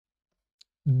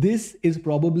This is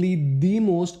probably the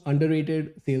most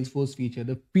underrated Salesforce feature.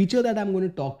 The feature that I'm going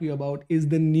to talk to you about is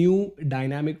the new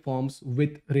dynamic forms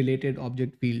with related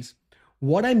object fields.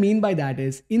 What I mean by that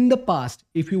is, in the past,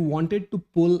 if you wanted to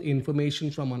pull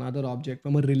information from another object,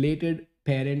 from a related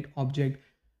parent object,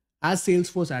 as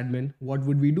Salesforce admin, what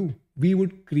would we do? We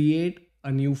would create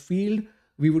a new field,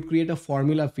 we would create a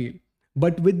formula field.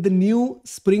 But with the new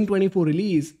Spring 24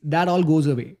 release, that all goes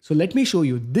away. So let me show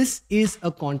you. This is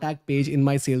a contact page in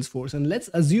my Salesforce. And let's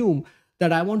assume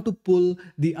that I want to pull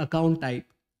the account type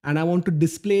and I want to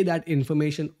display that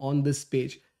information on this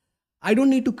page. I don't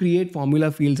need to create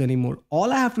formula fields anymore.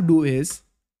 All I have to do is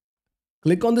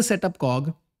click on the setup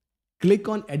cog, click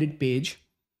on edit page,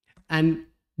 and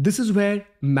this is where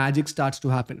magic starts to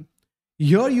happen.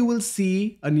 Here you will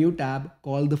see a new tab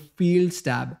called the Fields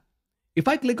tab. If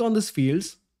I click on this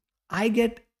fields, I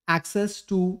get access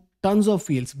to tons of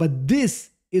fields, but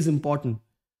this is important.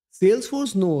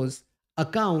 Salesforce knows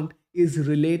account is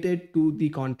related to the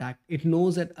contact. It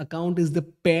knows that account is the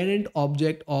parent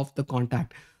object of the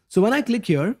contact. So when I click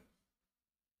here,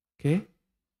 okay,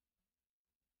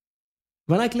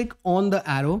 when I click on the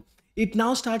arrow, it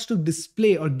now starts to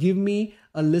display or give me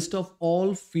a list of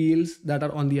all fields that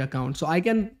are on the account. So I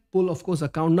can pull, of course,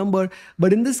 account number,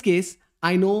 but in this case,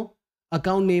 I know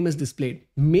account name is displayed.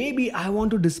 Maybe I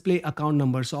want to display account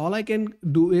number. So all I can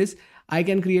do is I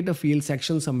can create a field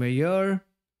section somewhere here.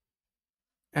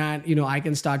 And I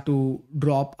can start to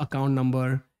drop account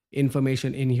number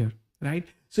information in here, right?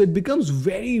 So it becomes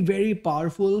very, very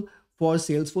powerful for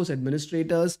Salesforce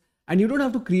administrators. And you don't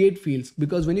have to create fields,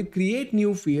 because when you create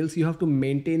new fields, you have to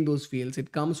maintain those fields.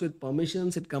 It comes with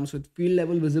permissions, it comes with field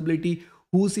level visibility,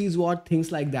 who sees what,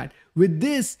 things like that. With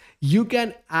this, you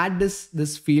can add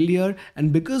this field here.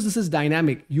 And because this is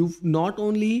dynamic, you've not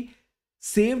only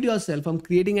saved yourself from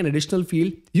creating an additional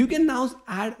field, you can now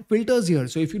add filters here.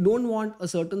 So if you don't want a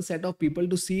certain set of people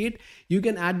to see it, you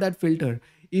can add that filter.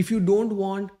 If you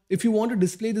want to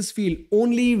display this field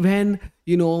only when,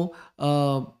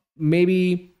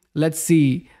 maybe let's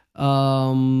see,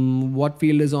 what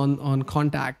field is on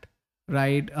contact,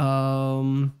 right?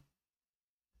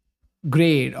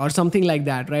 Grade or something like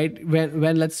that, right?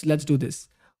 When let's do this.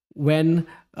 When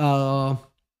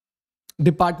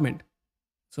department.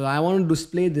 So I want to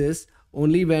display this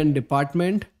only when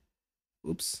department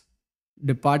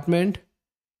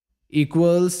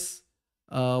equals,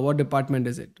 what department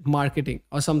is it? Marketing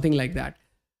or something like that.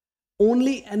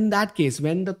 Only in that case,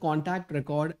 when the contact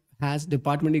record has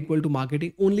department equal to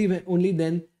marketing, only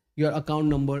then your account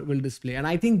number will display. And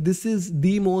I think this is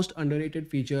the most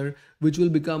underrated feature, which will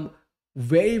become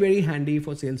very, very handy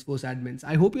for Salesforce admins.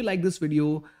 I hope you like this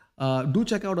video. Do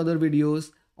check out other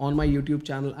videos on my YouTube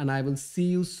channel, and I will see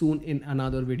you soon in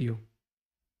another video.